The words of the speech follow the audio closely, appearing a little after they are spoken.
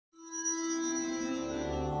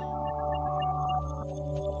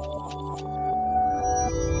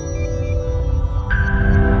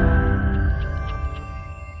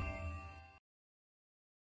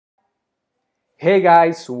Hey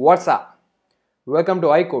guys, what's up? Welcome to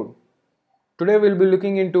iCode. Today we'll be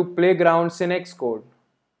looking into playgrounds in Xcode.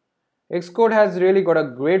 Xcode has really got a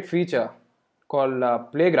great feature called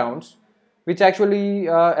playgrounds, which actually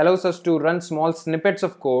allows us to run small snippets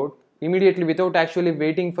of code immediately without actually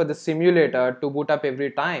waiting for the simulator to boot up every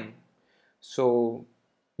time. So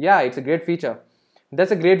yeah, it's a great feature. That's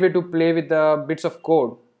a great way to play with the bits of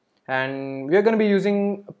code. And we're going to be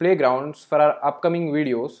using playgrounds for our upcoming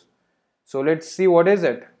videos. So let's see what is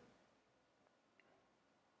it.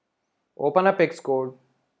 Open up Xcode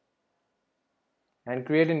and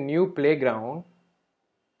create a new playground,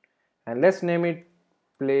 and let's name it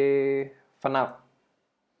play for now.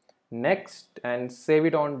 Next, and save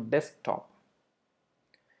it on desktop.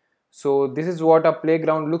 So this is what a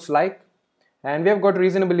playground looks like, and we have got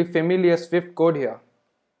reasonably familiar Swift code here.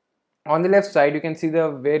 On the left side you can see the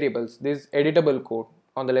variables. This editable code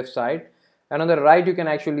on the left side, and on the right you can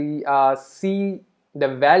actually see the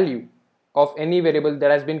value of any variable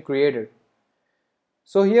that has been created.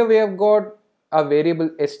 So here we have got a variable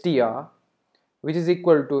str which is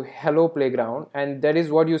equal to hello playground, and that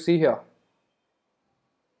is what you see here.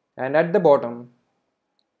 And at the bottom,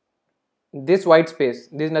 this white space,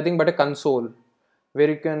 this is nothing but a console where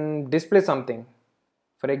you can display something.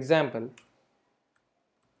 For example,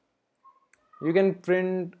 you can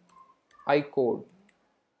print iCode,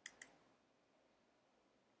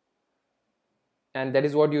 and that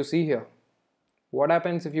is what you see here. What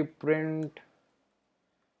happens if you print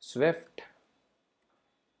Swift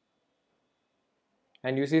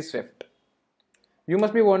and you see Swift? You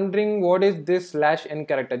must be wondering, what is this /n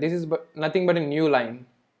character? This is nothing but a new line.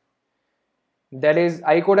 That is,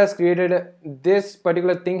 iCode has created, this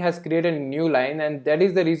particular thing has created a new line, and that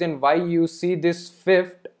is the reason why you see this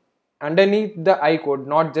Swift underneath the iCode,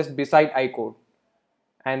 not just beside iCode.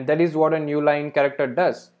 And that is what a new line character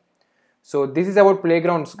does. So this is about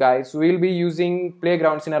playgrounds, guys. We will be using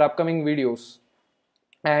playgrounds in our upcoming videos.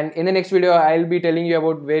 And in the next video, I'll be telling you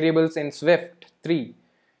about variables in Swift3.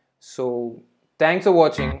 So thanks for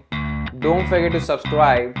watching. Don't forget to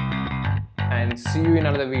subscribe, and see you in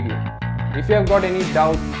another video. If you have got any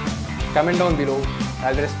doubt, comment down below.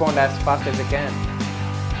 I'll respond as fast as I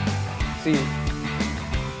can. See you.